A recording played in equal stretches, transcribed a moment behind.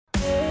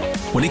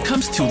When it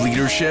comes to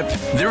leadership,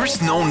 there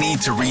is no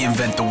need to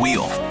reinvent the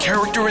wheel.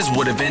 Character is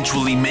what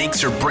eventually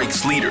makes or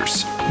breaks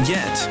leaders.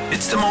 Yet,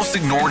 it's the most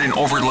ignored and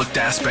overlooked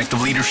aspect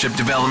of leadership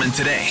development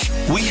today.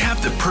 We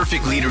have the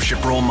perfect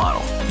leadership role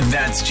model, and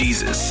that's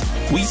Jesus.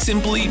 We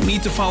simply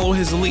need to follow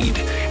his lead,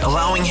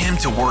 allowing him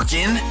to work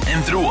in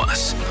and through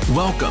us.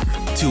 Welcome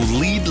to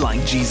Lead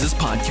Like Jesus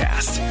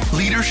podcast.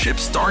 Leadership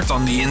starts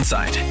on the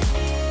inside.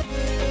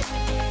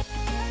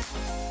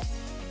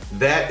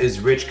 That is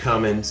Rich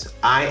Cummins.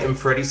 I am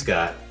Freddie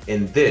Scott,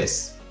 and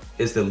this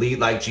is the Lead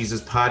Like Jesus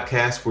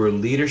podcast, where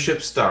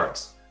leadership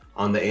starts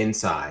on the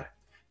inside.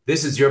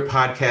 This is your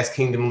podcast,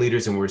 Kingdom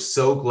Leaders, and we're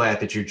so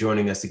glad that you're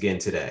joining us again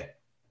today.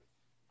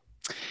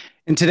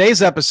 In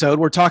today's episode,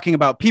 we're talking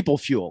about people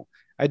fuel,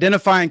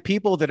 identifying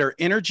people that are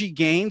energy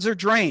gains or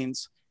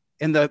drains,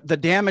 and the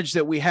damage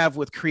that we have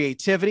with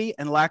creativity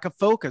and lack of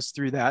focus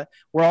through that.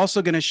 We're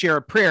also going to share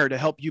a prayer to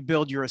help you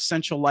build your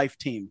essential life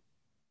team.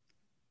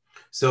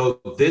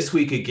 So this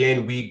week,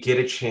 again, we get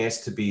a chance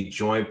to be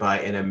joined by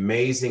an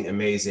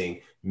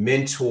amazing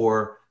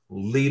mentor,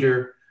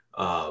 leader,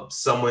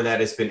 someone that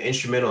has been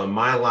instrumental in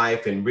my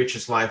life and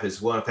Rich's life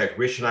as well. In fact,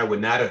 Rich and I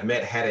would not have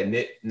met had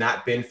it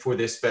not been for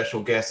this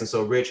special guest. And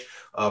so, Rich,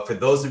 for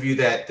those of you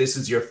that this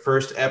is your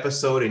first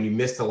episode and you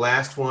missed the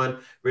last one,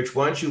 Rich,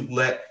 why don't you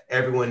let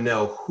everyone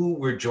know who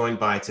we're joined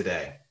by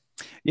today?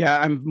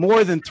 Yeah, I'm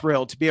more than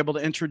thrilled to be able to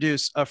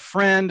introduce a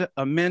friend,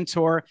 a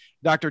mentor.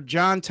 Dr.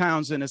 John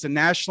Townsend is a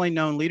nationally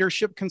known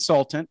leadership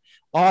consultant,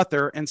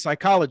 author, and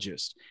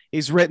psychologist.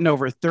 He's written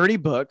over 30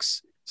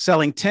 books,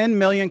 selling 10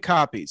 million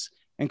copies,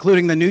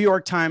 including the New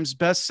York Times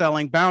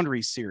best-selling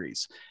Boundaries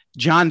series.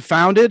 John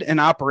founded and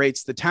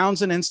operates the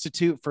Townsend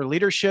Institute for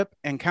Leadership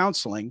and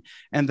Counseling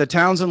and the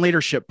Townsend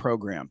Leadership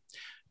Program.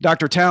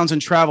 Dr.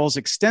 Townsend travels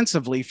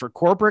extensively for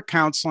corporate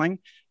counseling,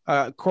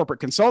 corporate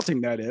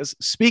consulting, that is,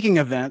 speaking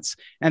events,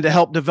 and to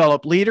help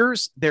develop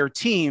leaders, their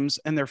teams,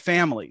 and their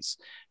families.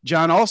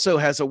 John also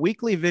has a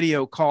weekly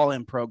video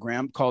call-in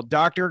program called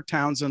Dr.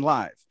 Townsend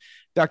Live.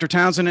 Dr.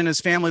 Townsend and his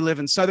family live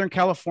in Southern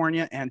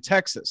California and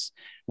Texas.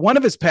 One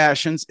of his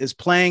passions is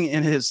playing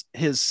in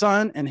his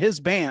son and his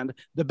band,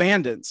 the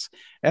Bandits,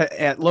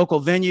 at local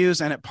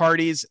venues and at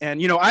parties.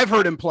 And, you know, I've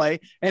heard him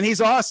play, and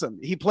he's awesome.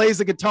 He plays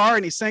the guitar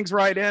and he sings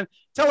right in.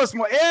 Tell us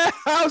more. Yeah,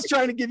 I was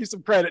trying to give you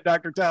some credit,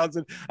 Dr.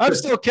 Townsend. I'm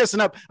still kissing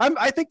up.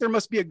 I think there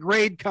must be a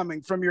grade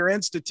coming from your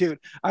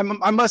institute. I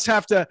must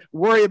have to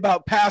worry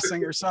about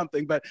passing or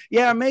something. But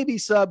yeah, maybe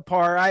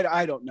subpar.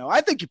 I don't know.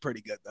 I think you're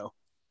pretty good, though.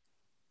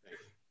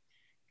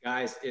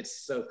 Guys,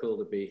 it's so cool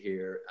to be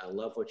here. I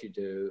love what you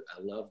do.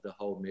 I love the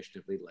whole mission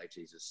of Lead Like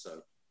Jesus.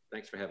 So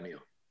thanks for having me on.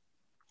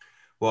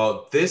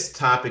 Well, this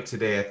topic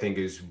today, I think,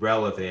 is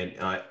relevant.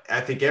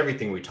 I think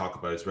everything we talk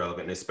about is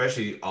relevant, and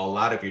especially a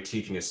lot of your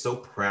teaching is so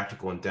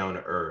practical and down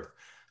to earth.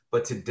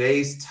 But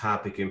today's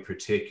topic in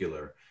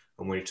particular,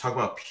 and when you talk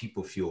about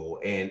people fuel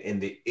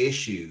and the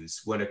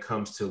issues when it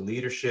comes to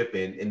leadership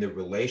and the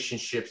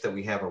relationships that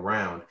we have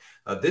around,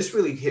 this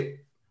really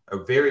hit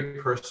a very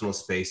personal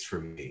space for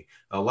me.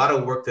 A lot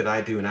of work that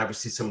I do, and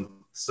obviously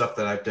some stuff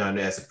that I've done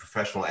as a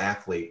professional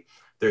athlete,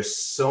 there's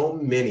so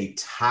many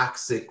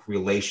toxic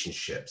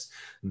relationships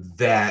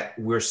that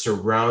we're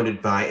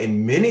surrounded by.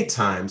 And many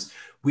times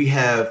we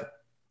have,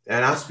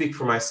 and I'll speak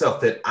for myself,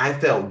 that I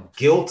felt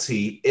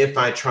guilty if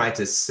I tried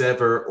to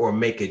sever or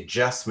make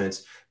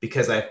adjustments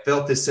because I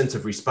felt this sense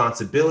of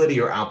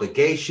responsibility or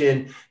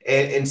obligation.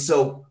 And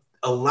so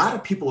a lot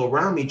of people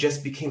around me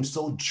just became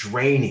so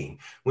draining.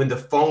 When the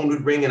phone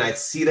would ring and I'd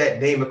see that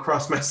name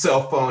across my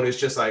cell phone, it's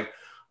just like,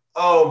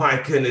 oh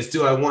my goodness,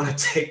 do I want to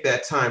take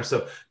that time?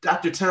 So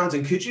Dr.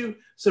 Townsend, could you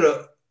sort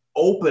of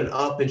open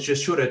up and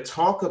just sort of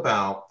talk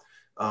about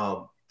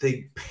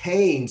the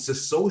pains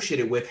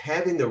associated with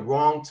having the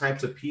wrong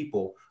types of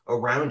people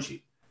around you?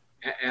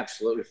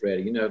 Absolutely,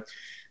 Freddie. You know,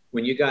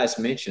 when you guys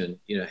mentioned,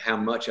 you know, how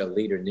much a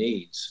leader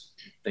needs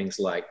things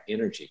like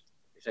energy.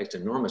 It takes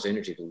enormous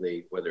energy to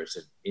lead, whether it's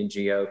an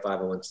NGO,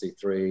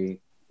 501c3,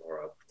 or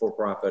a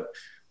for-profit,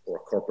 or a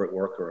corporate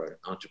work, or an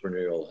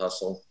entrepreneurial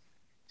hustle.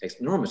 It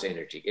takes enormous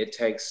energy. It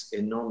takes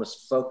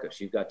enormous focus.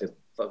 You've got to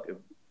focus,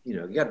 you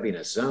know, you got to be in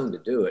a zone to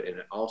do it. And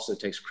it also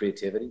takes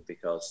creativity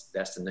because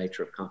that's the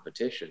nature of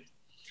competition.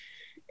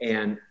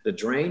 And the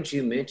drains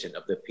you mentioned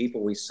of the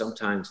people we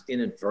sometimes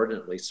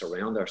inadvertently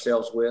surround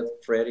ourselves with,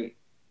 Freddie,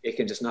 it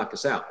can just knock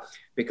us out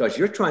because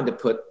you're trying to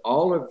put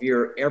all of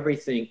your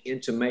everything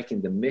into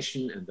making the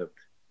mission and the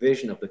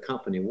vision of the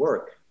company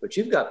work. But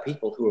you've got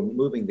people who are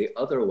moving the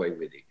other way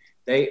with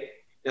you.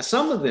 Now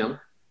some of them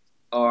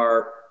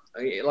are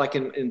like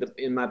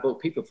in my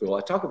book, People Fuel,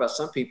 I talk about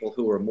some people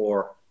who are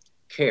more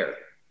care.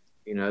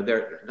 You know,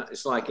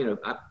 it's like, you know,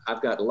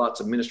 I've got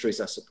lots of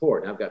ministries I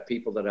support, and I've got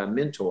people that I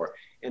mentor,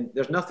 and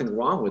there's nothing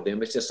wrong with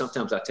them. It's just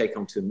sometimes I take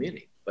on too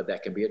many, but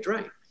that can be a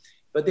drain.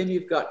 But then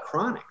you've got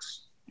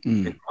chronics.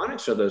 And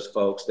chronics are those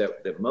folks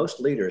that most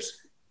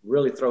leaders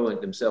really throw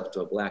themselves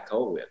to a black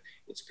hole with.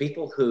 It's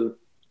people who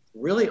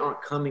really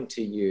aren't coming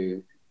to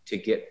you to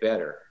get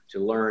better, to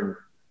learn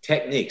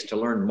techniques, to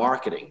learn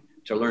marketing,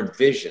 to learn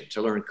vision,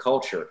 to learn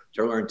culture,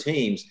 to learn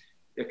teams.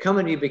 They're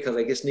coming to you because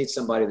they just need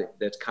somebody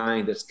that's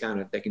kind,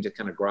 they can just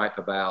kind of gripe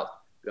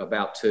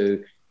about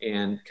to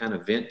and kind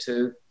of vent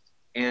to.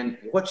 And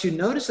what you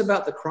notice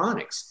about the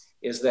chronics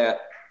is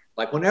that,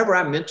 like, whenever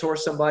I mentor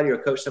somebody or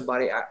coach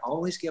somebody, I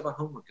always give a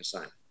homework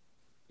assignment.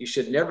 You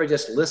should never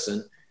just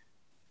listen,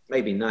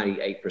 maybe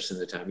 98% of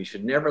the time. You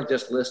should never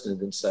just listen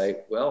and then say,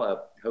 well, I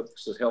hope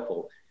this is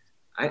helpful.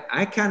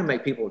 I kind of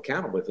make people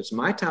accountable. If it's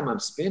my time I'm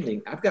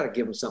spending, I've got to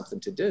give them something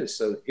to do.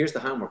 So here's the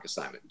homework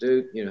assignment.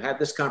 Have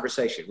this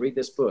conversation, read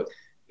this book,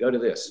 go to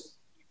this.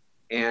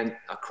 And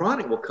a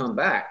chronic will come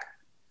back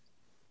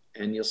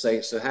and you'll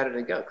say, so how did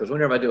it go? Because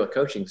whenever I do a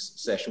coaching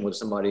session with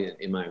somebody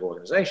in my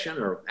organization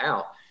or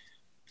out,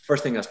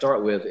 first thing I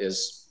start with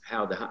is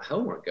how the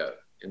homework go.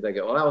 And they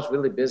go, well, I was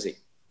really busy.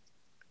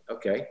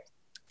 Okay.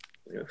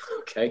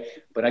 Okay.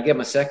 But I give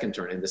them a second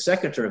turn. And the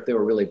second turn, if they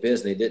were really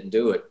busy and they didn't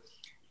do it,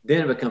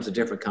 then it becomes a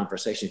different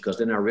conversation, because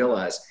then I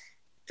realize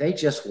they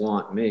just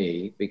want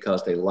me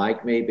because they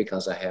like me,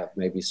 because I have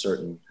maybe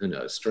certain,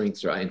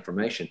 strengths or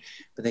information,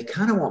 but they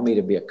kind of want me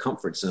to be a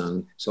comfort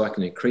zone so I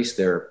can increase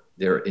their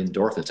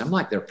endorphins. I'm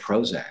like their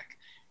Prozac.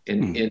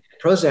 And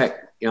Prozac,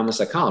 I'm a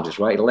psychologist,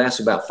 right? It lasts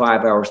about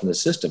 5 hours in the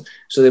system.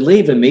 So they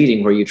leave a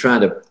meeting where you're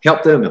trying to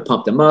help them and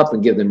pump them up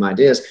and give them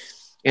ideas.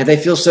 And they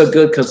feel so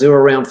good because they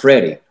were around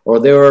Freddie or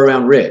they were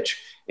around Rich.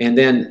 And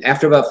then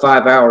after about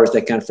 5 hours, they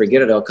kind of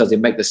forget it all because they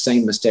make the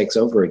same mistakes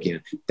over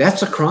again.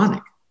 That's a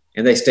chronic.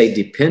 And they stay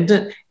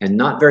dependent and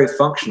not very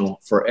functional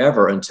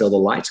forever until the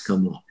lights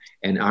come on.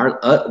 And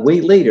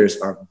we leaders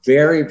are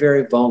very,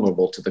 very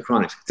vulnerable to the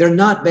chronics. They're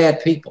not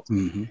bad people.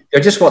 Mm-hmm.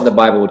 They're just what the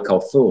Bible would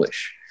call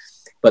foolish.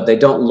 But they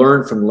don't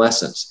learn from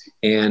lessons.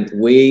 And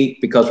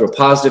because we're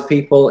positive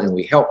people and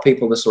we help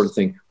people, this sort of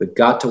thing, we've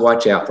got to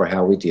watch out for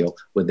how we deal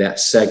with that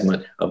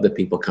segment of the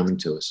people coming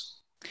to us.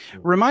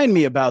 Remind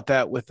me about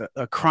that with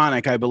a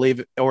chronic, I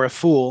believe, or a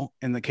fool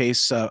in the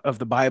case of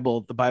the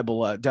Bible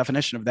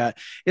definition of that.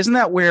 Isn't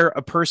that where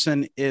a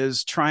person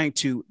is trying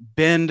to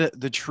bend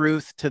the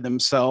truth to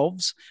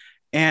themselves?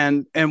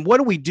 And what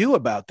do we do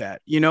about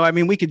that?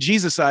 We could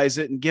Jesusize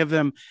it and give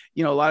them,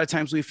 a lot of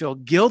times we feel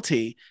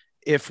guilty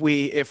if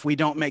we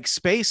don't make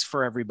space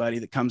for everybody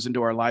that comes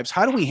into our lives.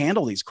 How do we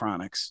handle these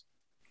chronics?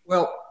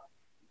 Well,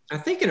 I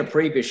think in a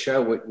previous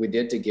show we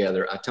did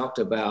together, I talked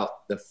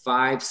about the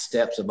 5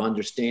 steps of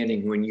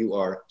understanding when you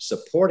are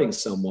supporting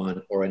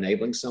someone or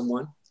enabling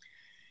someone.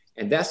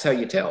 And that's how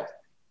you tell.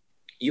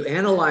 You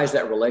analyze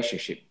that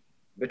relationship.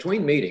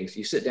 Between meetings,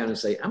 you sit down and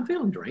say, I'm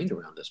feeling drained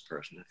around this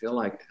person. I feel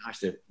like,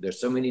 gosh,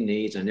 there's so many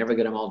needs. I never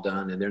get them all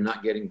done and they're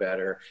not getting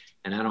better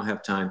and I don't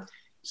have time.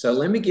 So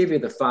let me give you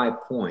the 5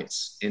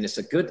 points. And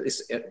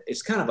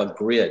it's kind of a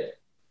grid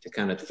to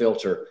kind of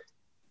filter.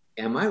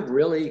 Am I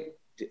really...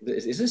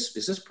 Is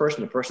this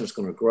person a person that's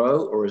going to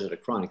grow, or is it a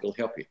chronic? It'll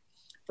help you.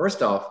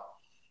 First off,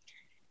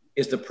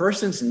 is the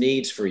person's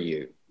needs for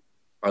you,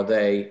 are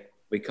they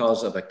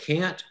because of a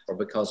can't or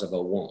because of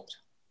a won't?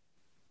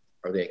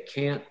 Are they a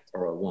can't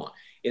or a want?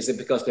 Is it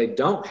because they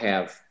don't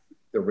have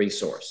the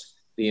resource,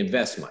 the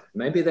investment?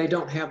 Maybe they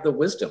don't have the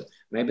wisdom.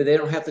 Maybe they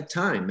don't have the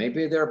time.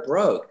 Maybe they're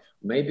broke.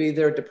 Maybe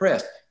they're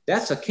depressed.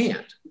 That's a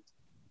can't.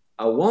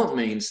 A want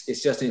means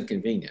it's just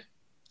inconvenient.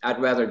 I'd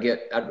rather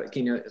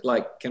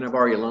can I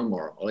borrow your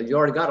lawnmower? Well, you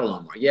already got a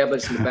lawnmower. Yeah, but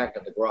it's in the back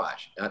of the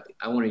garage.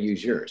 I want to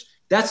use yours.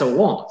 That's a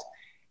want.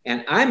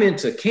 And I'm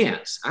into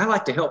can'ts. I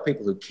like to help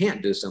people who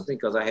can't do something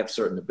because I have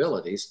certain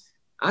abilities.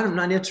 I'm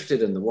not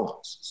interested in the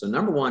wants. So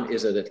number 1,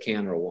 is it a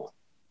can or a want?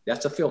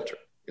 That's a filter.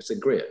 It's a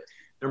grid.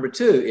 Number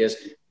 2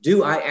 is,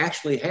 do I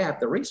actually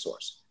have the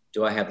resource?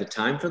 Do I have the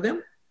time for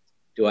them?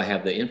 Do I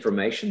have the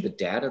information, the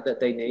data that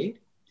they need?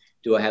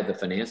 Do I have the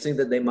financing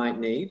that they might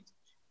need?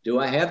 Do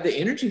I have the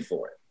energy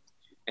for it?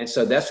 And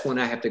so that's when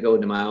I have to go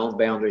into my own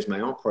boundaries,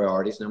 my own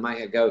priorities. And I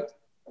might go,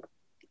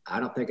 I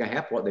don't think I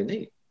have what they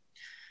need.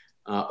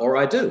 Or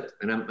I do,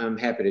 and I'm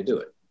happy to do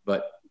it.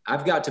 But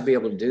I've got to be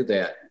able to do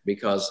that,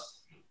 because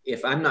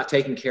if I'm not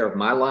taking care of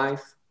my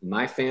life,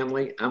 my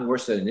family, I'm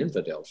worse than an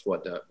infidel, is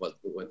what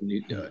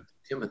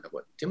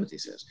Timothy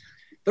says.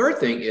 Third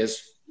thing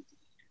is,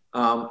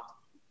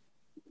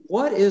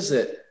 what is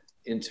it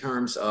in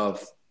terms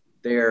of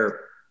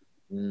their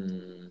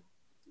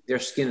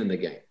skin in the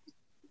game?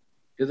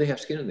 Do they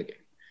have skin in the game?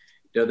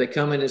 Do they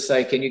come in and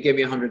say, can you give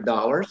me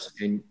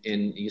 $100?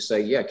 And you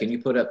say, yeah, can you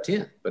put up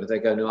 10? But if they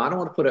go, no, I don't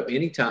want to put up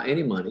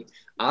any money.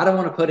 I don't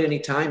want to put any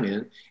time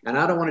in, and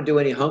I don't want to do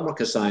any homework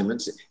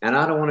assignments, and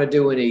I don't want to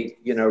do any,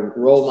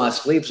 roll my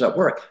sleeves up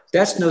work.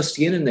 That's no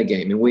skin in the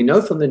game. And we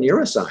know from the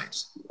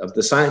neuroscience of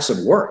the science of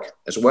work,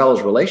 as well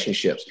as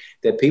relationships,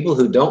 that people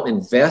who don't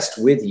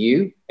invest with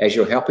you as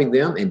you're helping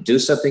them and do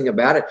something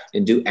about it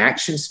and do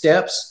action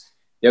steps,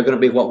 they're going to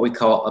be what we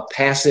call a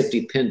passive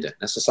dependent.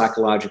 That's a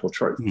psychological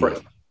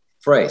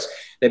phrase.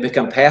 They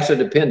become passive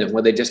dependent,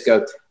 where they just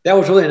go, that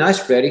was really nice,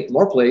 Freddie,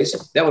 more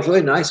please. That was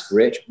really nice,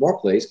 Rich, more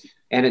please.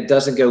 And it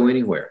doesn't go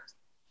anywhere.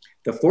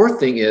 The fourth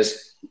thing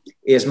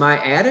is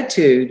my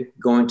attitude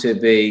going to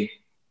be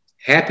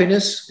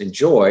happiness and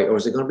joy, or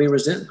is it going to be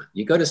resentment?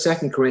 You go to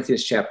 2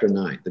 Corinthians chapter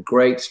 9, the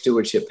great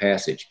stewardship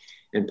passage.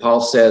 And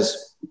Paul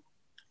says,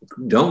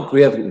 Don't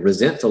give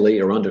resentfully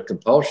or under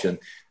compulsion,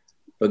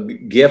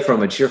 but give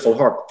from a cheerful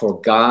heart,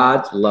 for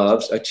God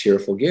loves a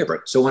cheerful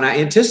giver. So when I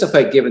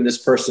anticipate giving this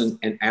person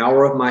an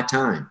hour of my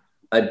time,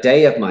 a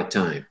day of my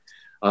time,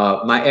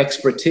 my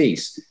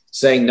expertise,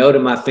 saying no to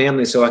my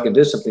family so I can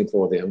do something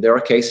for them. There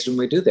are cases when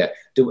we do that.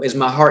 Is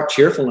my heart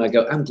cheerful? And I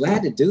go, I'm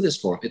glad to do this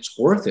for them. It's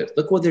worth it.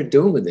 Look what they're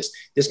doing with this.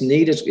 This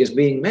need is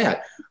being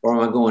met. Or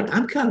am I going,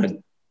 I'm kind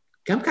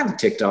of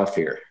ticked off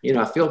here. You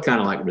know, I feel kind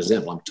of like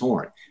resentful. I'm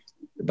torn.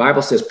 The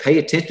Bible says, pay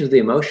attention to the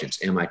emotions.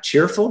 Am I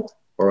cheerful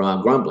or am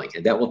I grumbling?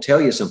 And that will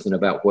tell you something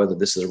about whether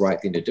this is the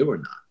right thing to do or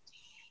not.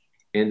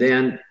 And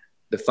then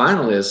the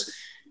final is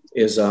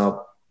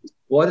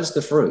what is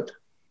the fruit?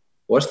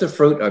 What's the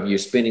fruit of you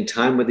spending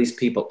time with these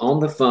people on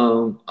the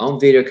phone, on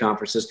video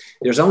conferences?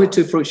 There's only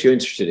two fruits you're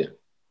interested in.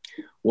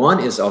 One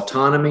is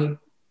autonomy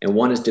and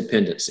one is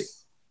dependency.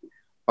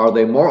 Are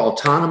they more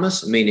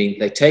autonomous, meaning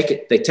they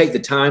take the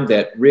time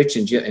that Rich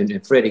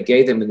and Freddie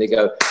gave them and they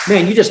go,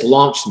 man, you just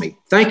launched me.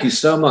 Thank you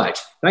so much.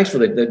 Thanks for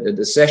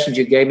the sessions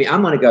you gave me.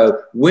 I'm going to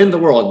go win the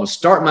world. I'm going to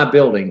start my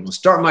building. I'm going to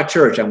start my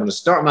church. I'm going to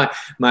start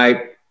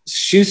my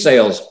shoe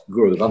sales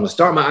group. I'm going to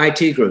start my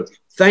IT group.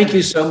 Thank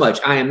you so much.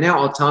 I am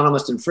now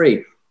autonomous and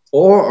free.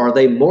 Or are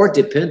they more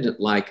dependent,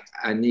 like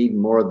I need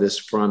more of this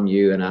from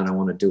you and I don't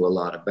want to do a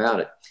lot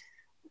about it?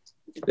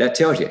 That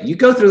tells you. You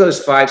go through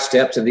those 5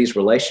 steps in these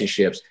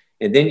relationships,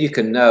 and then you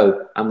can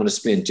know I'm going to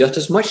spend just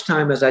as much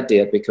time as I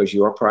did because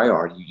you're a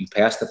priority. You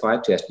pass the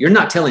 5 tests. You're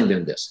not telling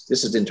them this.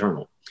 This is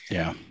internal.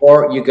 Yeah.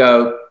 Or you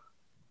go,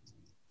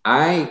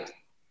 I'm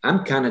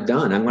kind of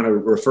done. I'm going to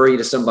refer you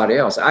to somebody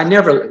else.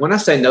 When I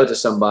say no to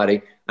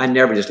somebody, I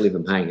never just leave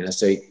them hanging. I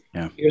say,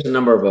 here's a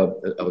number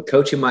of a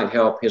coach who might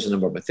help. Here's a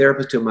number of a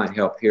therapist who might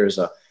help. Here's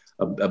an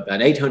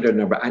 800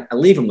 number. I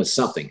leave them with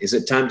something. Is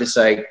it time to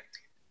say,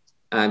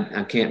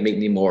 I can't meet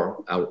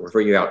anymore. I'll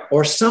refer you out.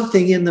 Or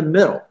something in the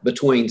middle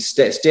between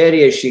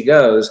steady as she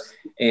goes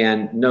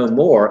and no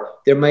more.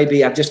 There may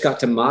be, I've just got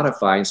to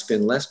modify and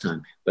spend less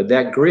time. But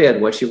that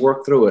grid, once you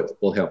work through it,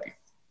 will help you.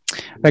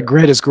 That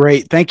grid is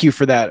great. Thank you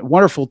for that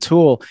wonderful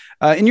tool.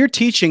 In your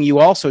teaching, you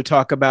also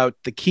talk about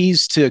the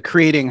keys to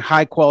creating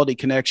high quality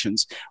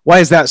connections. Why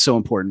is that so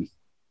important?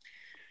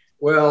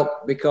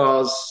 Well,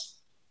 because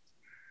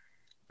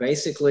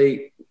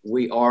basically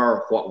we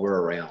are what we're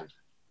around.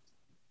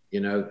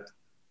 You know,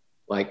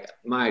 like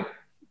my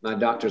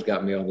doctor's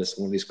got me on one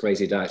of these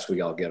crazy diets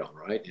we all get on,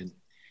 right? And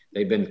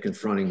they've been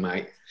confronting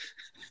my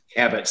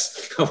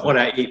habits of what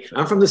I eat.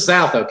 I'm from the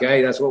South,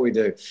 okay? That's what we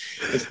do.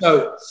 And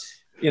so,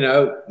 you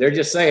know, they're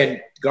just saying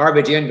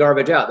garbage in,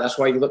 garbage out. That's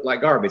why you look like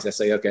garbage. I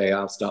say, okay,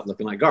 I'll stop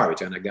looking like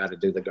garbage and I got to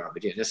do the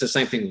garbage in. It's the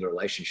same thing with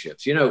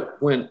relationships. You know,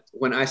 when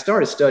I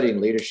started studying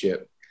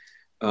leadership,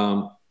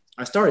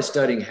 I started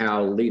studying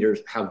how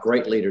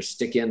great leaders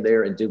stick in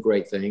there and do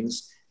great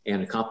things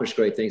and accomplish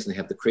great things and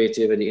have the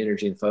creativity,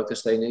 energy, and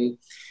focus they need.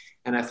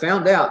 And I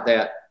found out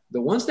that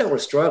the ones that were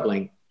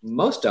struggling,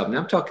 most of them,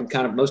 I'm talking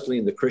kind of mostly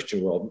in the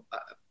Christian world,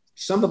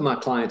 some of my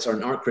clients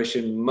aren't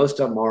Christian, most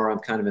of them are, I'm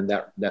kind of in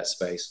that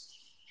space.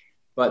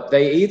 But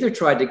they either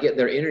tried to get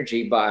their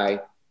energy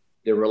by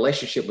their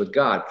relationship with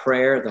God,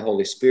 prayer, the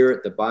Holy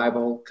Spirit, the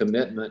Bible,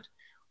 commitment,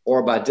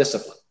 or by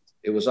discipline.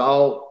 It was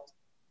all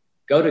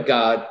go to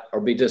God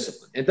or be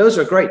disciplined. And those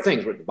are great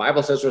things. What the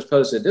Bible says we're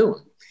supposed to do.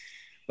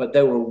 But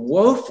they were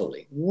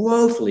woefully,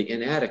 woefully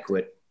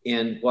inadequate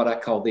in what I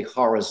call the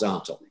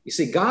horizontal. You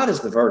see, God is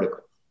the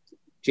vertical.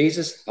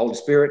 Jesus, Holy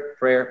Spirit,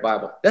 prayer,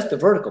 Bible. That's the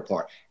vertical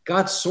part.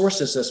 God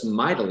sources us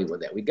mightily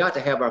with that. We got to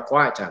have our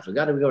quiet times. We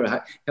got to go to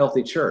a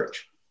healthy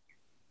church.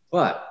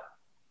 But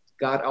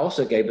God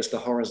also gave us the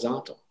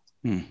horizontal.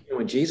 You know,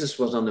 when Jesus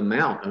was on the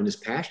mount on his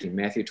passion in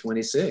Matthew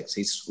 26,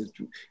 he's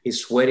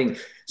sweating,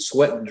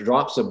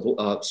 drops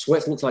of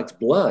sweat looks like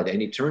blood.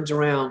 And he turns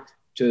around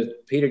to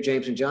Peter,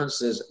 James, and John and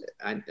says,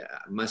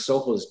 my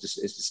soul is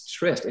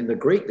distressed. In the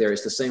Greek there,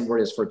 it's the same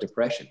word as for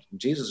depression.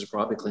 Jesus is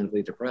probably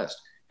clinically depressed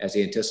as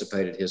he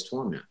anticipated his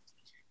torment.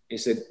 He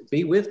said,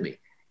 be with me.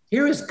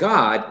 Here is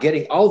God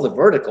getting all the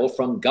vertical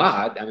from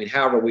God. I mean,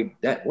 however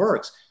that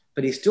works.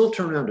 But he still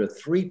turned around to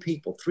 3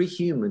 people, 3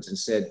 humans, and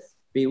said,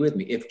 be with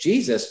me. If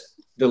Jesus,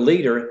 the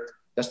leader,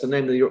 that's the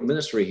name of the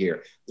ministry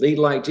here, lead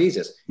like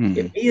Jesus. Mm-hmm.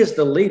 If he is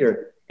the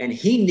leader and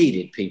he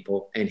needed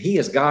people and he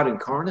is God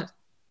incarnate,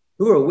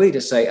 who are we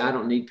to say, I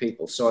don't need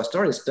people? So I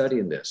started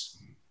studying this.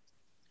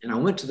 And I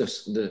went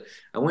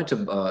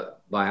to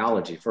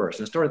biology first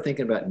and I started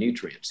thinking about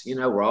nutrients. You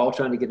know, we're all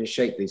trying to get in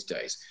shape these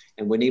days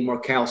and we need more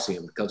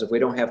calcium because if we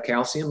don't have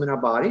calcium in our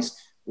bodies,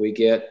 we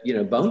get,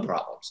 bone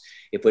problems.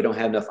 If we don't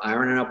have enough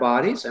iron in our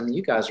bodies, I mean,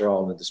 you guys are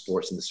all into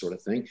sports and this sort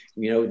of thing,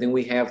 then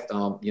we have,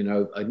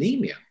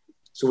 anemia.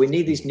 So we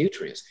need these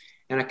nutrients.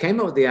 And I came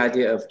up with the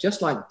idea of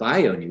just like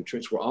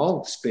bionutrients, we're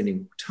all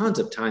spending tons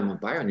of time on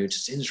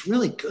bionutrients and it's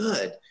really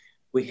good.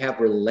 We have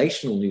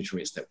relational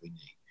nutrients that we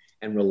need.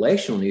 And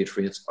relational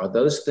nutrients are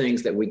those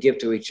things that we give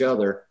to each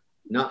other,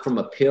 not from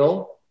a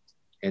pill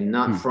and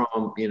not from,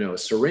 a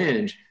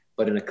syringe,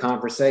 but in a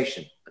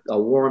conversation, a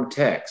warm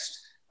text,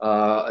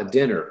 a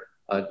dinner,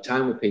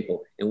 time with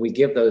people, and we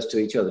give those to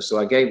each other. So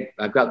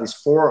I've got these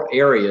 4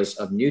 areas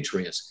of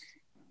nutrients.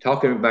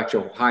 Talking about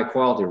your high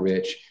quality,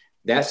 Rich,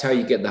 that's how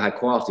you get the high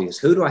quality, is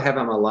who do I have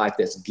in my life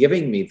that's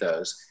giving me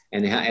those?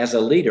 And as a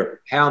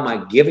leader, how am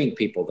I giving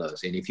people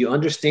those? And if you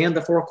understand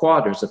the 4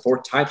 quadrants, the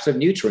 4 types of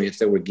nutrients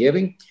that we're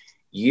giving,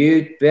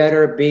 you'd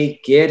better be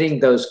getting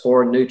those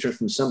 4 nutrients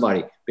from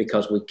somebody,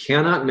 because we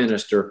cannot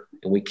minister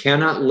and we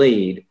cannot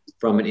lead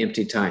from an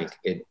empty tank.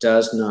 It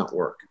does not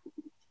work.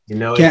 You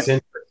know,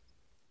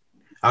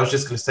 I was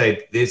just going to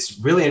say, it's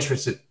really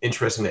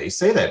interesting that you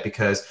say that,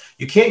 because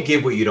you can't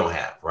give what you don't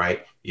have,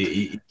 right?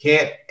 You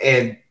can't.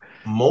 And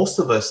most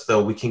of us,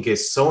 though, we can get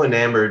so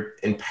enamored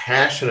and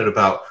passionate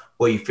about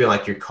what you feel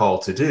like you're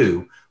called to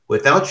do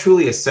without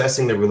truly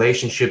assessing the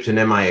relationships and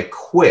am I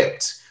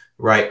equipped,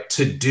 right,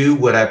 to do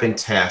what I've been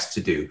tasked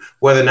to do?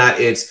 Whether or not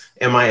it's,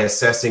 am I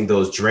assessing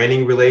those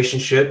draining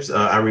relationships?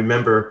 I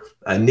remember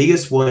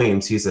Aeneas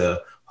Williams, he's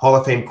a Hall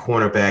of Fame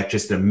cornerback,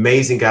 just an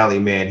amazing godly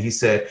man. He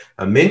said,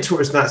 a mentor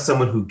is not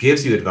someone who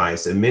gives you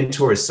advice. A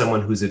mentor is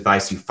someone whose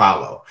advice you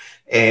follow.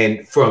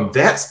 And from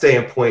that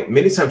standpoint,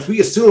 many times we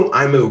assume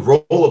I'm a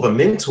role of a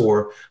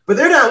mentor, but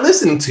they're not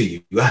listening to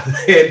you.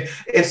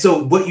 and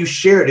so what you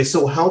shared is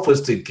so helpful,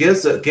 is to give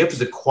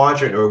us a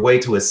quadrant or a way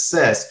to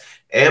assess,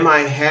 am I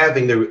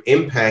having the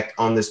impact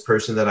on this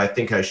person that I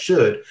think I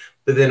should?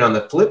 But then on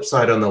the flip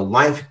side, on the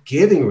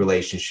life-giving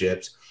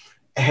relationships,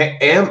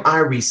 am I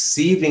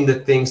receiving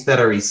the things that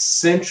are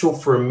essential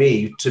for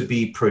me to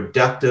be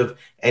productive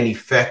and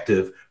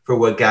effective for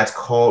what God's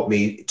called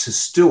me to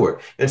steward?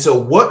 And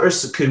so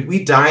could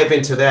we dive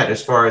into that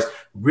as far as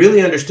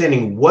really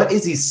understanding what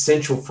is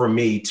essential for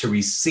me to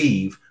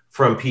receive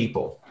from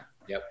people?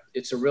 Yep.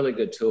 It's a really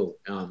good tool.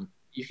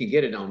 You can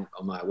get it on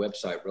my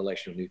website.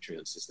 Relational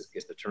nutrients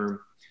is the term.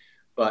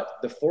 But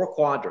the 4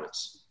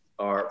 quadrants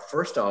are,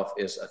 first off,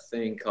 is a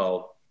thing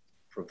called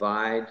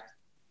provide,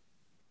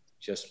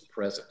 just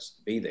presence.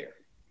 Be there,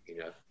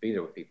 be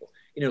there with people.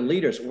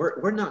 Leaders,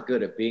 we're not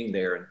good at being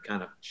there and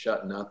kind of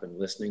shutting up and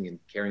listening and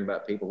caring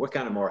about people. We're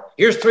kind of more,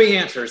 here's 3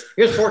 answers,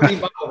 here's 14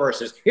 Bible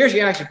verses, here's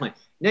your action plan.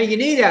 Now, you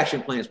need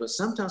action plans, but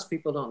sometimes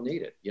people don't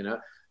need it.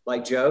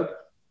 Like Job,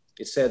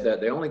 it said that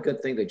the only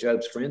good thing that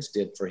Job's friends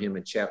did for him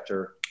in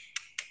chapter,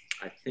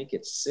 I think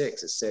it's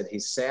 6, it said they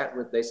sat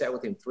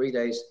with him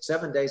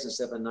 7 days and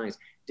 7 nights,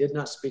 did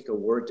not speak a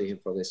word to him,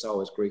 for they saw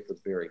his grief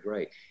was very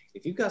great.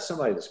 If you've got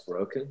somebody that's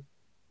broken,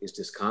 is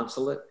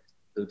disconsolate,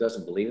 who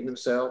doesn't believe in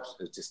themselves,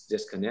 who's just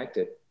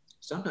disconnected,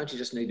 sometimes you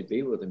just need to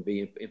be with them,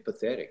 be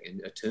empathetic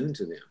and attuned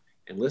to them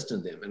and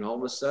listen to them. And all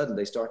of a sudden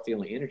they start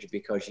feeling energy,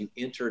 because you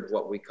entered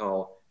what we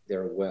call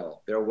their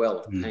well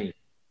of pain,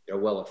 their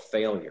well of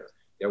failure,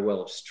 their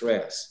well of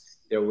stress,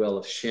 their well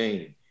of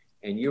shame.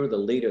 And you're the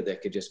leader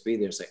that could just be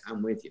there and say,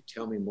 I'm with you.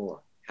 Tell me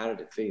more. How did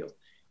it feel?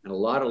 And a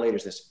lot of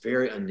leaders, that's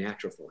very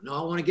unnatural for. No,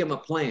 I want to give them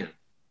a plan.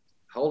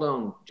 Hold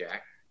on,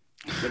 Jack.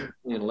 Give them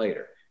a plan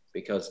later.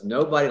 Because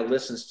nobody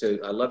listens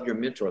to, I love your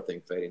mentor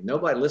thing, Fady.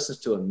 Nobody listens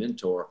to a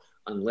mentor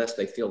unless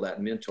they feel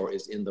that mentor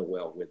is in the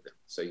well with them.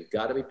 So you've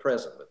got to be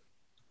present with them.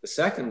 The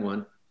second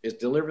one is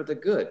deliver the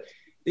good.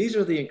 These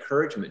are the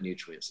encouragement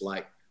nutrients,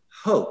 like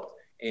hope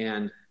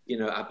and,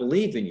 I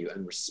believe in you,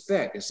 and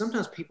respect. And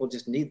sometimes people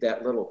just need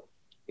that little,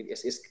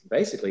 it's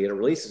basically, it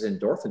releases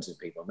endorphins in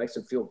people. It makes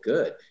them feel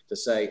good to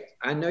say,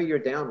 I know you're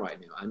down right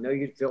now. I know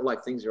you feel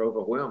like things are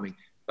overwhelming,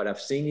 but I've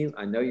seen you.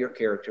 I know your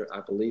character.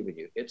 I believe in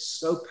you. It's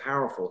so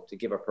powerful to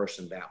give a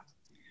person that.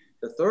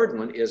 The third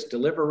one is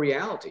deliver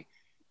reality.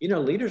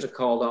 Leaders are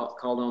called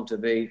on to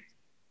be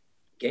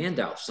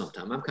Gandalf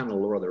sometimes. I'm kind of a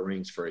Lord of the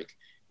Rings freak.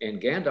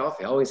 And Gandalf,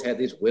 he always had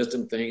these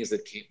wisdom things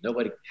that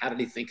how did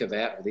he think of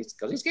that?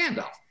 Because he's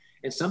Gandalf.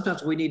 And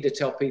sometimes we need to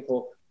tell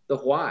people the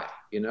why,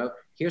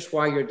 here's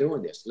why you're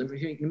doing this. Let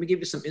me give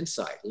you some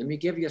insight. Let me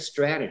give you a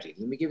strategy.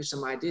 Let me give you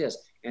some ideas.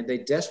 And they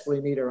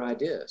desperately need our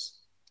ideas.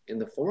 And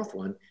the fourth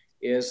one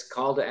is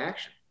call to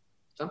action.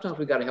 Sometimes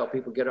we got to help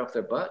people get off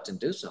their butts and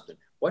do something.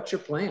 What's your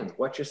plan?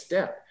 What's your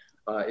step?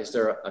 Is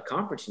there a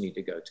conference you need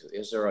to go to?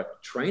 Is there a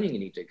training you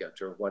need to go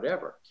to, or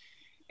whatever?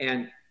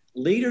 And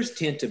leaders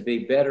tend to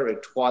be better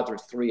at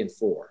quadrant 3 and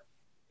 4.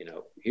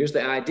 Here's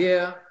the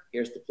idea,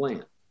 here's the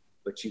plan.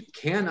 But you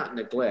cannot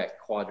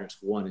neglect quadrants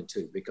 1 and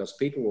 2, because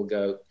people will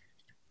go,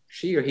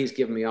 she or he's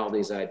giving me all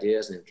these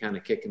ideas and kind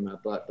of kicking my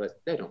butt,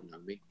 but they don't know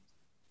me.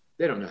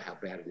 They don't know how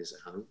bad it is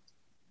at home.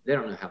 They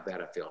don't know how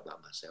bad I feel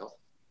about myself.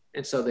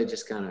 And so they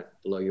just kind of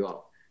blow you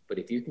off. But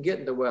if you can get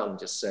in the well and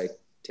just say,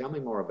 tell me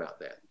more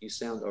about that. You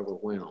sound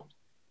overwhelmed.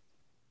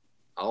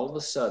 All of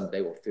a sudden,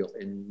 they will feel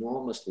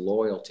enormous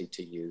loyalty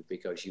to you,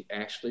 because you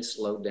actually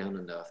slowed down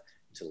enough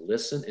to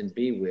listen and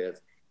be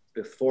with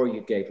before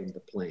you gave them the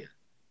plan.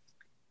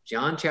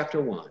 John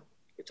chapter 1,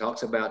 it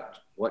talks about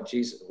who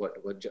Jesus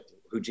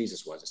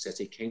was. It says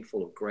he came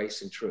full of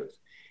grace and truth.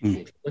 And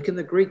if you look in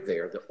the Greek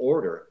there, the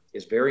order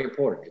is very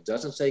important. It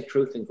doesn't say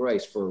truth and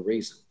grace for a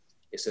reason.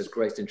 It says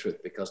grace and truth,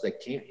 because they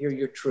can't hear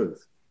your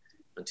truth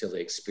until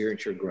they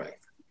experience your grace.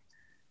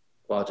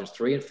 Quadrants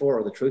 3 and 4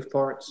 are the truth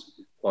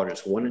parts.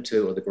 Quadrants 1 and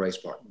 2 are the grace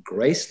part.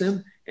 Grace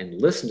them and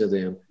listen to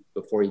them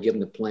before you give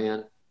them the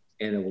plan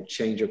and it will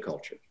change your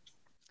culture.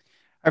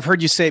 I've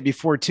heard you say it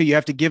before too. You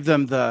have to give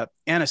them the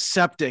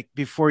antiseptic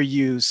before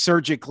you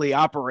surgically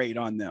operate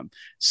on them.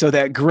 So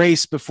that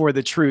grace before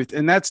the truth.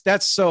 And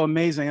that's so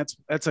amazing.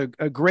 That's a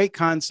great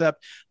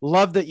concept.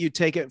 Love that you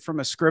take it from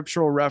a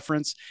scriptural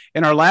reference.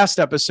 In our last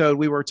episode,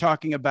 we were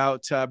talking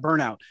about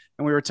burnout,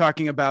 and we were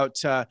talking about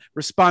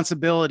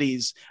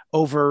responsibilities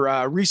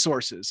over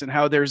resources, and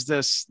how there's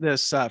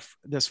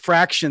this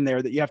fraction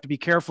there that you have to be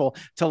careful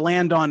to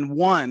land on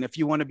one if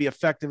you want to be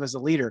effective as a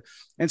leader.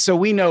 And so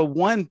we know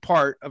one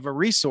part of a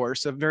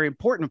resource, a very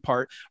important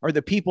part, are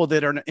the people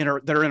that are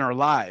in our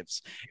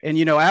lives. And,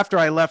 you know, after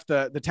I left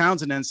the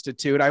Townsend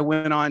Institute, I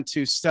went on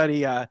to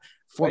study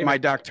for my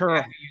doctoral.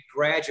 After you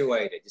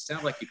graduated, it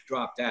sounds like you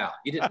dropped out.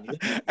 You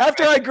didn't.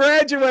 After I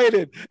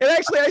graduated, and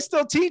actually I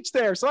still teach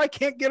there, so I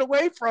can't get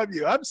away from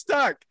you. I'm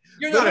stuck.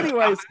 You're not.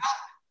 Anyways,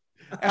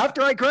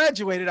 after I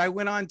graduated, I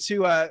went on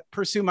to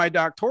pursue my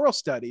doctoral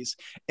studies,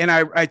 and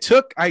I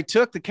took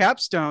the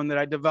capstone that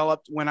I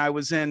developed when I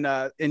was in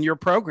your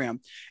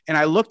program, and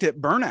I looked at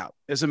burnout,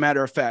 as a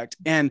matter of fact.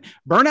 And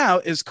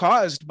burnout is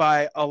caused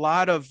by a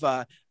lot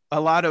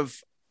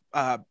of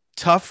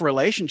tough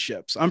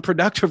relationships,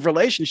 unproductive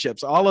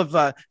relationships, all of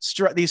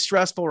these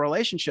stressful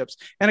relationships,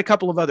 and a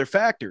couple of other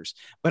factors.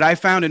 But I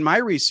found in my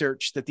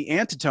research that the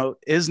antidote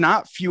is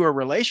not fewer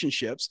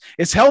relationships,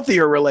 it's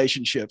healthier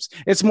relationships.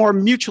 It's more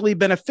mutually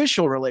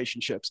beneficial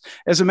relationships.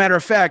 As a matter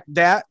of fact,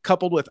 that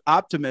coupled with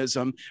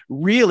optimism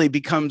really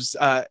becomes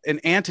an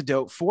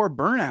antidote for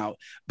burnout.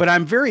 But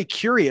I'm very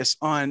curious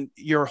on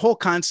your whole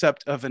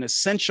concept of an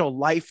essential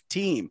life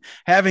team,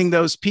 having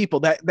those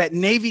people, that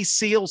Navy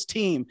SEALs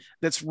team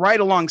that's right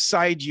alongside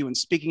you and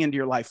speaking into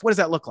your life. What does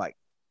that look like?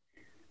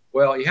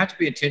 Well, you have to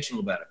be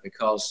intentional about it,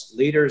 because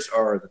leaders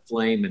are the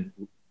flame and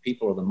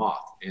people are the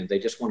moth, and they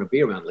just want to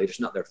be around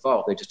leaders. Not their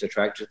fault. They just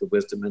attract you to the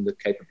wisdom and the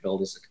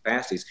capabilities and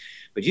capacities.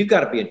 But you've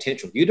got to be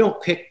intentional. You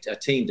don't pick a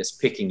team that's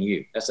picking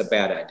you. That's a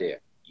bad idea.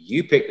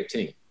 You pick the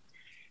team.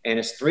 And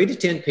it's 3 to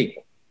 10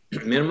 people,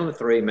 minimum of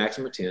 3,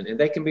 maximum of 10. And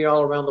they can be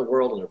all around the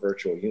world in a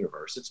virtual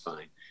universe. It's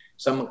fine.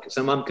 Some of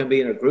them can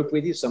be in a group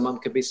with you. Some of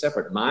them can be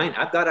separate. Mine,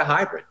 I've got a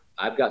hybrid.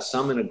 I've got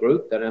some in a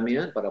group that I'm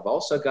in, but I've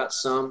also got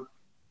some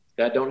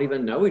that don't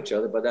even know each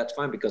other, but that's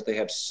fine because they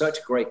have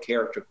such great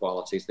character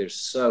qualities. They're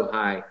so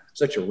high,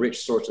 such a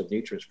rich source of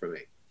nutrients for me.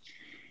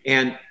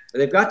 And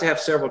they've got to have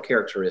several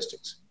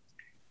characteristics.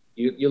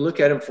 You look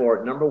at them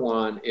for, number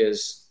one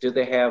is, do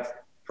they have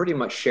pretty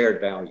much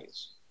shared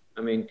values?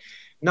 I mean,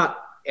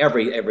 not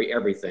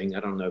everything.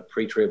 I don't know,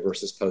 pre-trib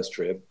versus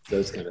post-trib,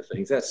 those kind of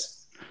things.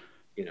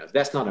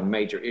 That's not a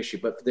major issue,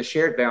 but the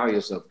shared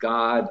values of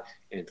God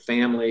and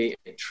family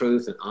and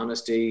truth and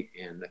honesty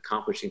and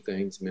accomplishing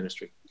things,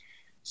 ministry.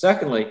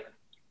 Secondly,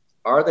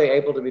 are they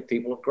able to be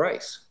people of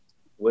grace?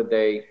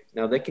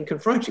 Now they can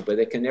confront you, but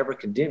they can never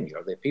condemn you.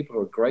 Are they people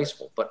who are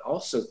graceful? But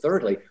also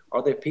thirdly,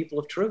 are they people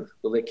of truth?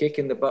 Will they kick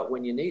in the butt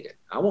when you need it?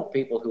 I want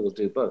people who will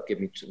do both, give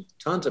me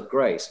tons of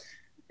grace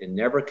and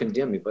never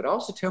condemn me, but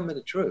also tell me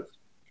the truth.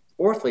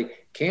 Fourthly,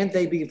 can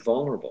they be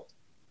vulnerable?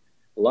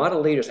 A lot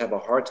of leaders have a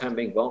hard time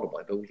being vulnerable,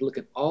 but when you look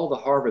at all the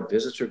Harvard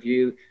Business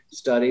Review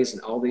studies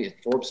and all the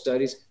Forbes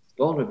studies,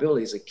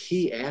 vulnerability is a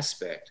key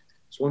aspect.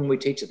 It's one we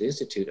teach at the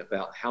Institute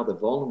about how the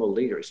vulnerable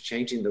leader is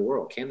changing the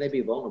world. Can they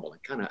be vulnerable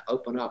and kind of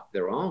open up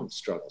their own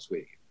struggles with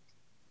you?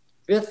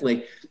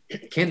 Fifthly,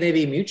 can they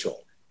be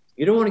mutual?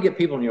 You don't want to get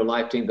people in your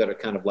life team that are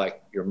kind of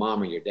like your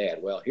mom or your dad.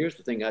 Well, here's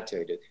the thing I tell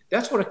you to do.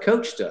 That's what a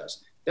coach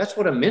does. That's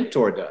what a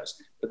mentor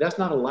does, but that's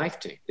not a life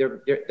team.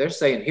 They're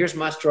saying, here's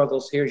my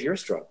struggles, here's your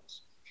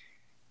struggles.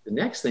 The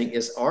next thing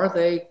is, are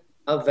they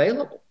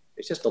available?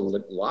 It's just a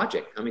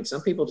logic. I mean,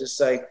 some people just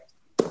say,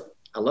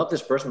 I love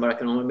this person, but I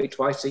can only meet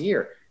twice a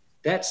year.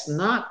 That's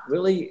not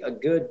really a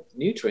good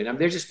nutrient. I mean,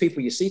 there's just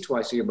people you see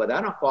twice a year, but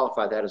I don't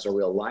qualify that as a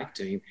real life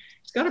team.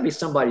 It's got to be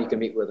somebody you can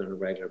meet with on a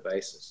regular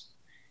basis.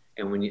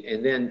 And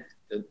then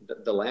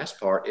the last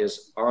part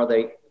is, are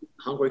they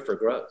hungry for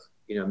growth?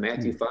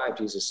 Matthew 5,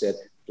 Jesus said,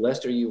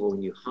 blessed are you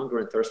when you hunger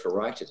and thirst for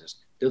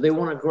righteousness. Do they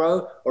want to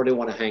grow or do they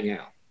want to hang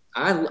out?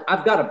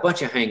 I've got a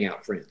bunch of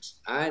hangout friends.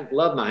 I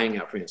love my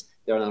hangout friends.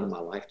 They're not on my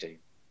life team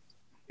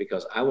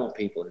because I want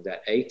people in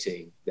that A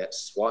team, that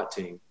SWAT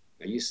team.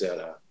 Now you said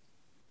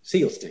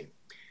SEALs team.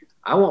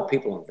 I want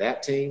people on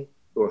that team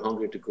who are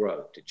hungry to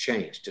grow, to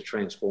change, to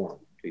transform,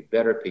 to be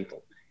better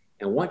people.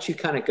 And once you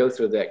kind of go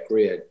through that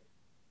grid,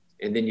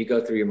 and then you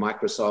go through your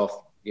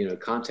Microsoft,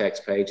 contacts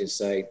page and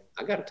say,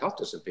 I got to talk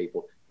to some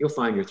people, you'll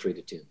find your 3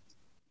 to 10.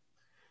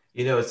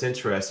 It's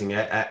interesting.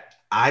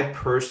 I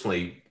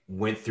personally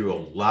went through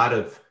a lot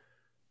of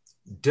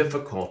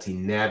difficulty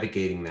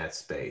navigating that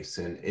space.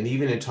 And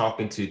even in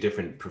talking to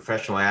different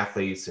professional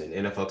athletes and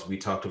NFL, we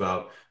talked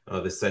about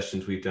the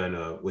sessions we've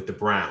done with the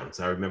Browns.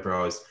 I remember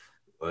I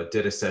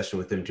did a session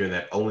with them during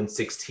that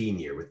 0-16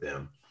 year with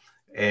them.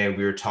 And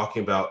we were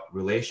talking about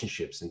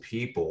relationships and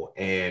people.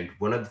 And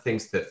one of the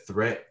things,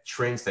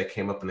 trends that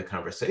came up in the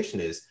conversation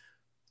is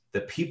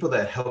the people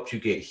that helped you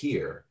get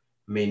here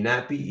may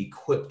not be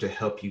equipped to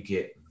help you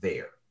get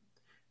there.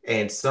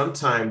 And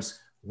sometimes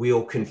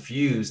we'll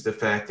confuse the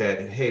fact that,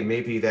 hey,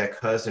 maybe that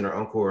cousin or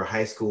uncle or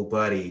high school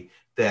buddy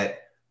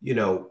that, you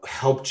know,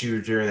 helped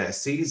you during that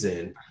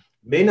season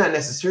may not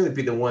necessarily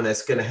be the one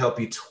that's going to help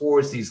you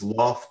towards these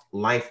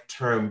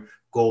life-term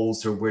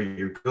goals or where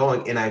you're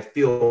going. And I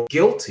feel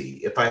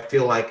guilty if I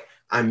feel like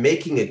I'm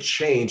making a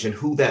change in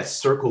who that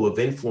circle of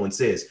influence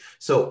is.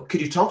 So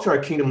could you talk to our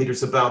kingdom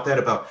leaders about that,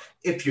 about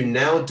if you're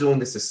now doing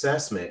this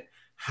assessment,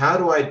 how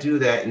do I do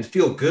that and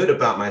feel good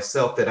about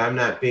myself that I'm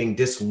not being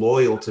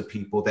disloyal to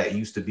people that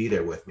used to be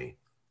there with me?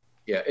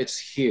 Yeah, it's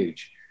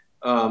huge.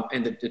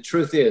 And the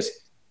truth is,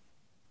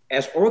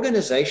 as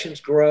organizations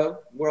grow,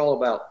 we're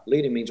all about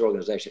leading means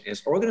organization.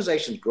 As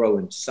organizations grow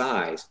in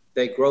size,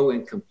 they grow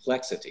in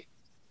complexity.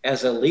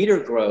 As a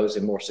leader grows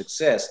in more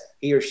success,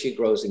 he or she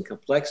grows in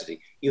complexity.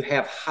 You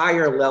have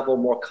higher level,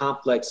 more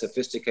complex,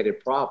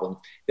 sophisticated problems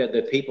that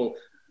the people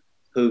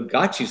who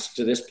got you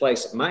to this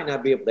place might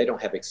not be able, they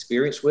don't have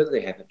experience with it,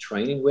 they haven't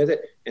training with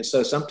it. And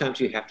so sometimes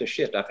you have to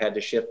shift. I've had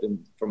to shift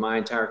for my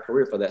entire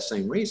career for that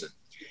same reason.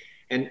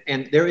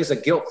 And there is a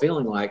guilt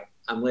feeling like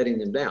I'm letting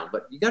them down.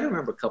 But you got to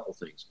remember a couple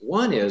things.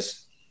 One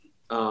is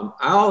I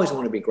always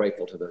want to be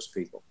grateful to those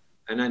people.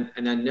 And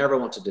I never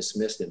want to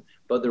dismiss them.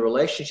 But the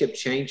relationship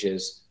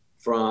changes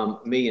from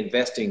me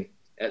investing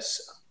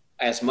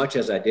as much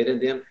as I did in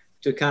them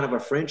to kind of a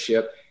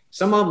friendship.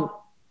 Some of them,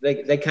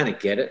 they kind of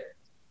get it.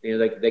 You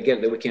know, they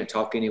get that we can't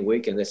talk any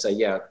week, and they say,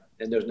 yeah.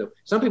 And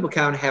some people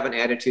kind of have an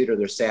attitude or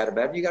they're sad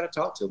about it. You got to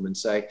talk to them and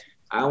say,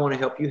 I want to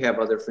help you have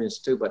other friends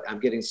too, but I'm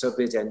getting so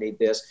busy, I need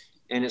this.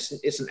 And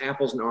it's an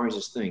apples and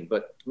oranges thing.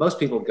 But most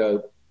people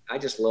go, I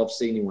just love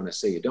seeing you when I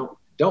see you.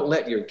 Don't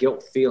let your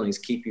guilt feelings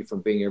keep you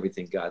from being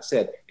everything God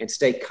said, and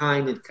stay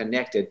kind and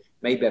connected,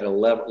 maybe at a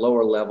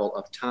lower level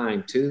of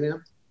time to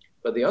them.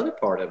 But the other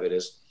part of it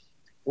is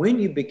when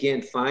you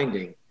begin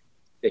finding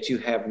that you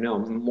have no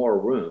more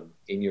room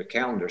in your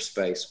calendar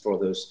space for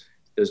those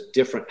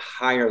different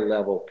higher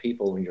level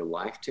people in your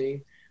life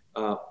team,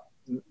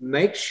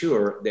 make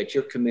sure that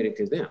you're committed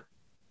to them.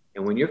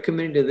 And when you're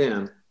committed to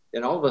them,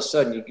 then all of a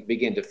sudden you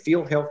begin to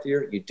feel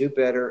healthier, you do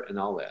better, and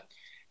all that.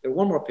 And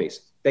one more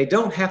piece. They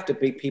don't have to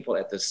be people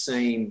at the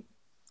same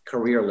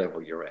career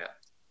level you're at.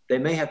 They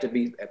may have to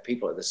be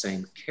people at the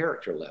same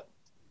character level.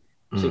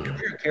 See,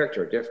 career and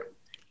character are different.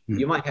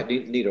 You might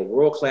need a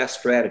world-class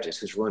strategist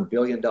who's run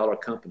billion-dollar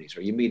companies,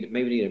 or you maybe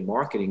need a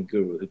marketing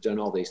guru who's done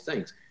all these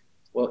things.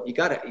 Well,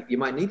 you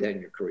might need that in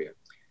your career,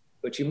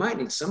 but you might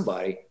need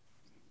somebody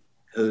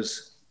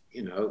who's,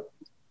 you know,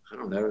 I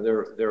don't know,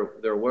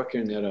 they're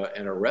working at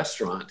a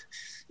restaurant,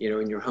 you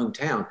know, in your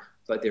hometown,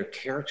 but their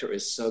character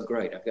is so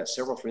great. I've got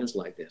several friends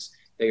like this.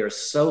 They are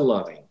so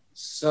loving,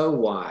 so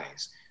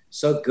wise,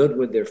 so good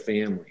with their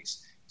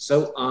families,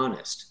 so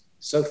honest,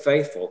 so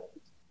faithful.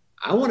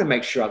 I want to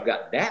make sure I've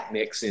got that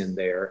mix in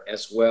there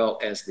as well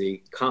as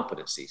the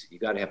competencies. You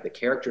got to have the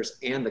characters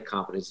and the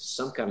competencies,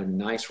 some kind of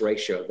nice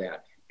ratio of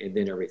that, and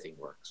then everything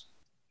works.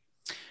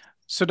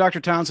 So, Dr.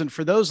 Townsend,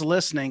 for those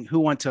listening who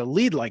want to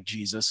lead like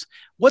Jesus,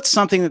 what's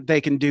something that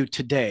they can do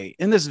today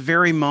in this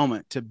very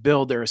moment to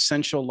build their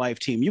essential life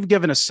team? You've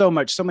given us so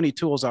many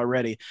tools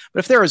already, but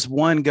if there is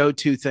one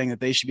go-to thing that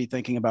they should be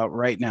thinking about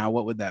right now,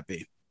 what would that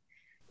be?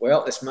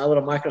 Well, it's my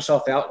little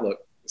Microsoft Outlook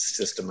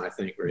system, I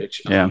think,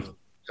 Rich. Yeah.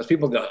 Because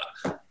people go,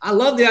 I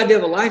love the idea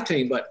of a life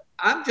team, but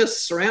I'm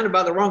just surrounded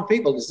by the wrong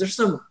people. Is there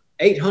some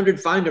 800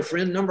 find a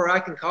friend number I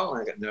can call?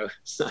 And I go, no,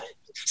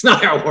 it's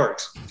not how it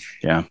works.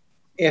 Yeah.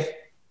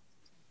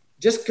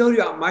 Just go to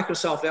your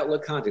Microsoft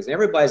Outlook contacts.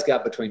 Everybody's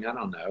got between,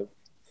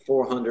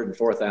 400 and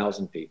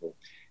 4,000 people.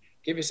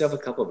 Give yourself a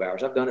couple of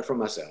hours. I've done it for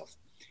myself.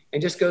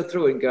 And just go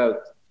through and go,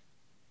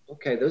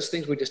 okay, those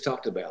things we just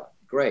talked about,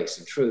 grace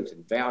and truth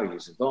and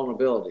values and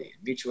vulnerability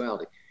and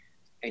mutuality.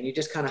 And you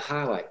just kind of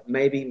highlight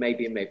maybe.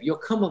 You'll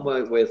come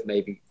away with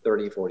maybe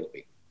 30 or 40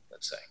 people,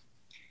 let's say.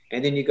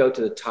 And then you go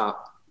to the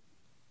top,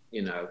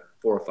 4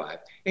 or 5.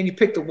 And you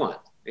pick the one.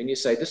 And you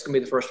say, this is going to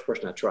be the first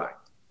person I try.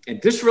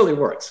 And this really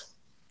works.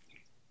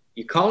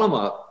 You call them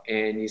up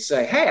and you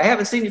say, hey, I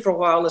haven't seen you for a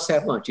while. Let's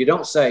have lunch. You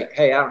don't say,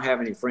 hey, I don't have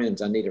any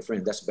friends. I need a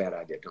friend. That's a bad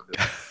idea. Don't do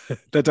that.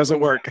 That doesn't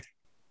work.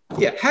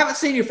 Yeah, haven't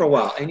seen you for a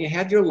while. And you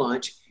have your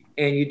lunch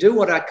and you do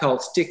what I call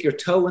stick your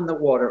toe in the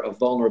water of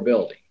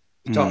vulnerability.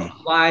 You talk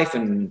about life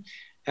and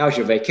how's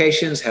your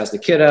vacations, how's the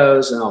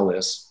kiddos and all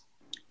this.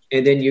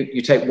 And then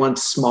you take one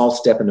small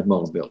step into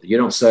vulnerability. You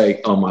don't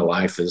say, oh, my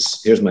life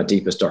here's my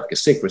deepest,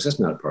 darkest secrets. That's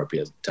not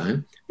appropriate at the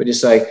time. But you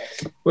say,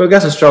 well, we've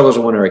got some struggles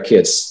with one of our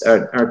kids.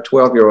 Our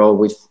 12-year-old,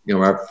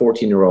 our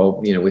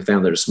 14-year-old, we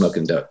found they're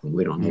smoking dope and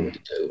we don't know what to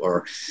do.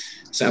 Or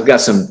so I've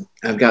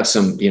got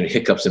some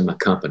hiccups in my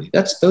company.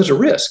 Those are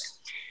risks.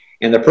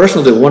 And the person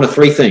will do one of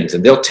 3 things,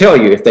 and they'll tell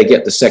you if they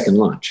get the second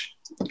lunch.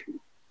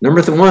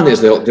 Number 1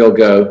 is they'll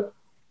go,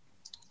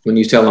 when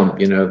you tell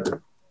them,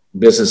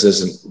 business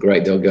isn't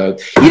great, they'll go,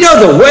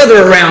 the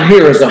weather around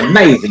here is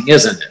amazing,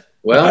 isn't it?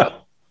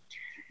 Well,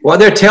 what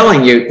they're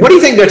telling you, what do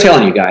you think they're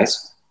telling you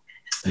guys?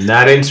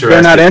 Not interested.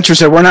 They're not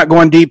interested. We're not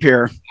going deep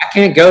here. I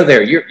can't go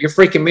there. You're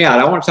freaking me out.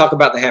 I want to talk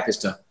about the happy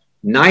stuff.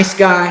 Nice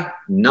guy,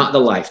 not the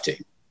life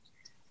team.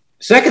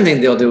 Second thing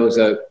they'll do is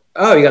go,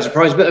 Oh, you got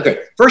surprised. But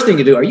okay, first thing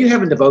you do, are you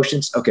having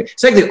devotions? Okay.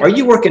 Secondly, are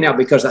you working out?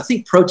 Because I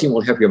think protein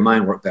will help your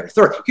mind work better.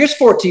 Third, here's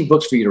 14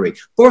 books for you to read.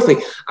 Fourthly,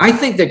 I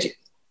think that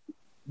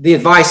the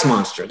advice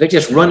monster, they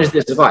just run into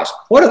this advice.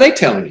 What are they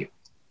telling you?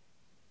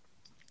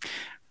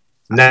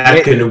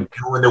 Not going to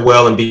go in the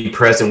well and be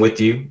present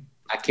with you.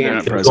 I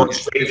can't. Going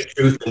straight to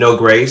truth and no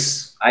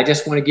grace. I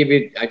just want to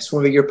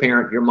be your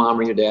parent, your mom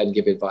or your dad and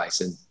give advice,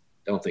 and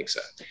don't think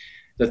so.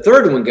 The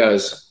third one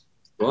goes,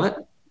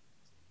 what?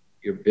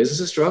 Your business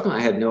is struggling? I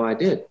had no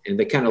idea. And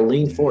they kind of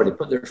lean forward. They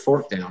put their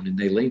fork down and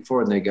they lean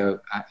forward and they go,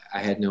 I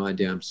had no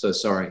idea. I'm so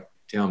sorry.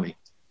 Tell me.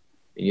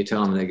 And you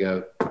tell them, and they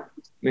go,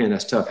 man,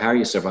 that's tough. How are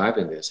you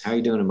surviving this? How are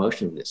you doing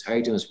emotionally with this? How are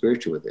you doing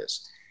spiritually with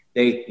this?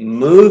 They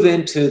move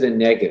into the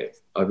negative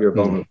of your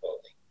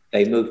vulnerability.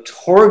 They move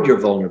toward your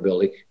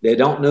vulnerability. They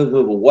don't move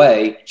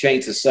away,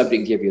 change the subject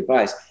and give you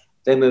advice.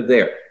 They move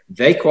there.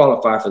 They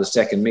qualify for the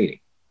second meeting.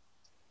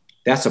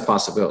 That's a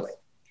possibility.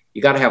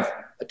 You got to have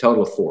a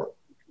total of 4.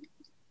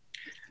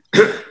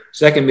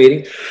 Second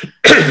meeting,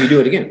 you do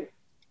it again.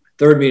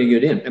 Third meeting, you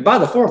do it in. And by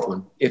the fourth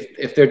one,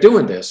 if they're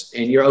doing this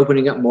and you're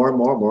opening up more and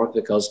more and more,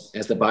 because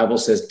as the Bible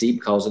says,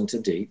 deep calls into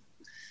deep,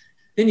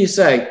 then you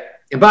say,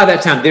 and by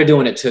that time they're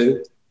doing it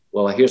too.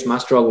 Well, here's my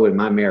struggle with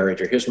my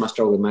marriage, or here's my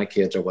struggle with my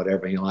kids, or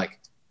whatever. And you're like,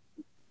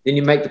 then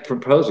you make the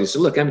proposal. You say,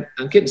 look, I'm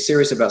getting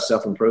serious about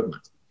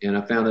self-improvement. And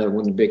I found that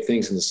one of the big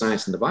things in the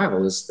science in the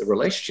Bible is the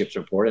relationships are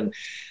important.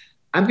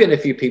 I'm getting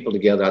a few people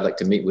together I'd like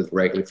to meet with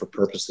regularly for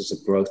purposes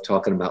of growth,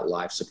 talking about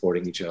life,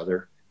 supporting each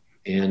other.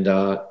 And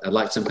I'd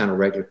like some kind of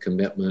regular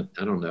commitment.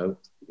 I don't know,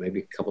 maybe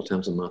a couple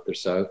times a month or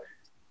so.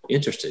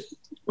 Interested.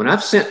 When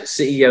I've sent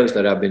CEOs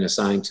that I've been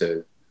assigned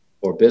to,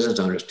 or business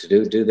owners to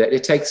do that,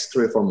 it takes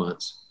 3 or 4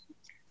 months.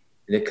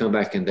 And they come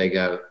back and they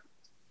go,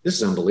 this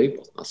is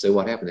unbelievable. I'll say,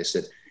 what happened? They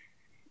said,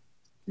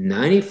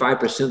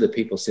 95% of the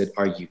people said,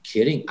 are you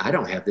kidding? I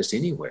don't have this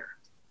anywhere.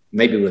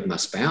 Maybe with my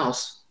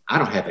spouse. I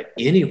don't have it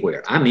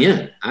anywhere. I'm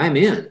in.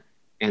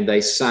 And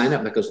they sign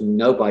up because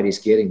nobody's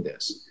getting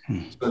this.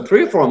 So in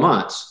 3 or 4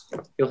 months,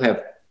 you'll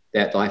have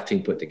that life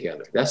team put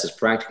together. That's as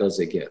practical as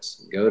it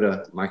gets. Go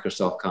to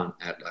Microsoft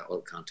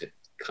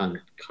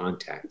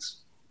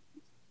Contacts.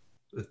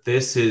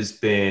 This has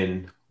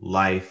been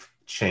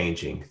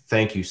life-changing.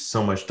 Thank you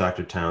so much,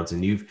 Dr.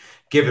 Townsend. You've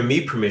given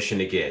me permission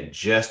again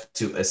just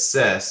to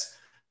assess,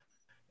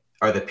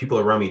 are the people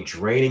around me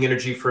draining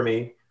energy for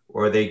me?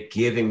 Or are they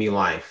giving me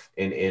life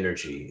and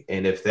energy?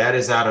 And if that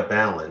is out of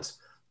balance,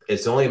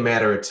 it's only a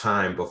matter of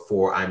time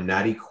before I'm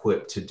not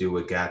equipped to do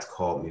what God's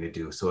called me to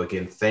do. So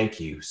again, thank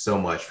you so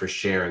much for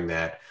sharing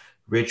that.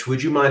 Rich,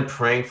 would you mind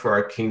praying for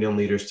our kingdom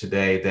leaders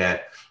today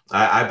that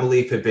I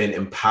believe have been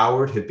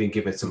empowered, have been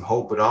given some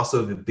hope, but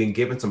also have been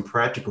given some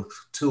practical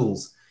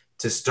tools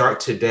to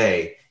start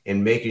today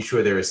in making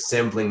sure they're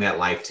assembling that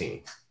life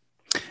team?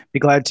 Be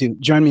glad to.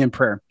 Join me in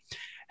prayer.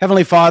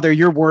 Heavenly Father,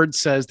 your word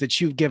says that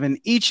you've given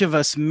each of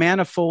us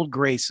manifold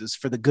graces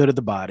for the good of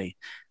the body.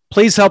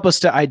 Please help us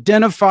to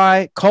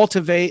identify,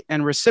 cultivate,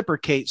 and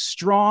reciprocate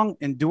strong,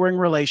 enduring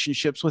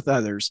relationships with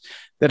others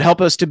that help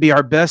us to be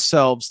our best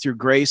selves through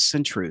grace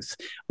and truth.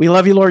 We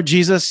love you, Lord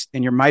Jesus.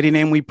 In your mighty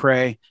name we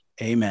pray.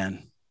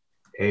 Amen.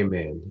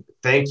 Amen.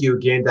 Thank you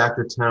again,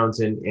 Dr.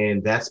 Townsend.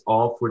 And that's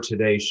all for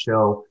today's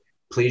show.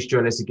 Please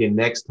join us again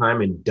next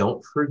time. And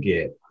don't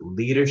forget,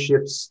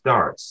 leadership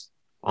starts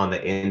on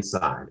the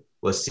inside.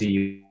 We'll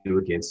see you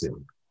again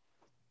soon.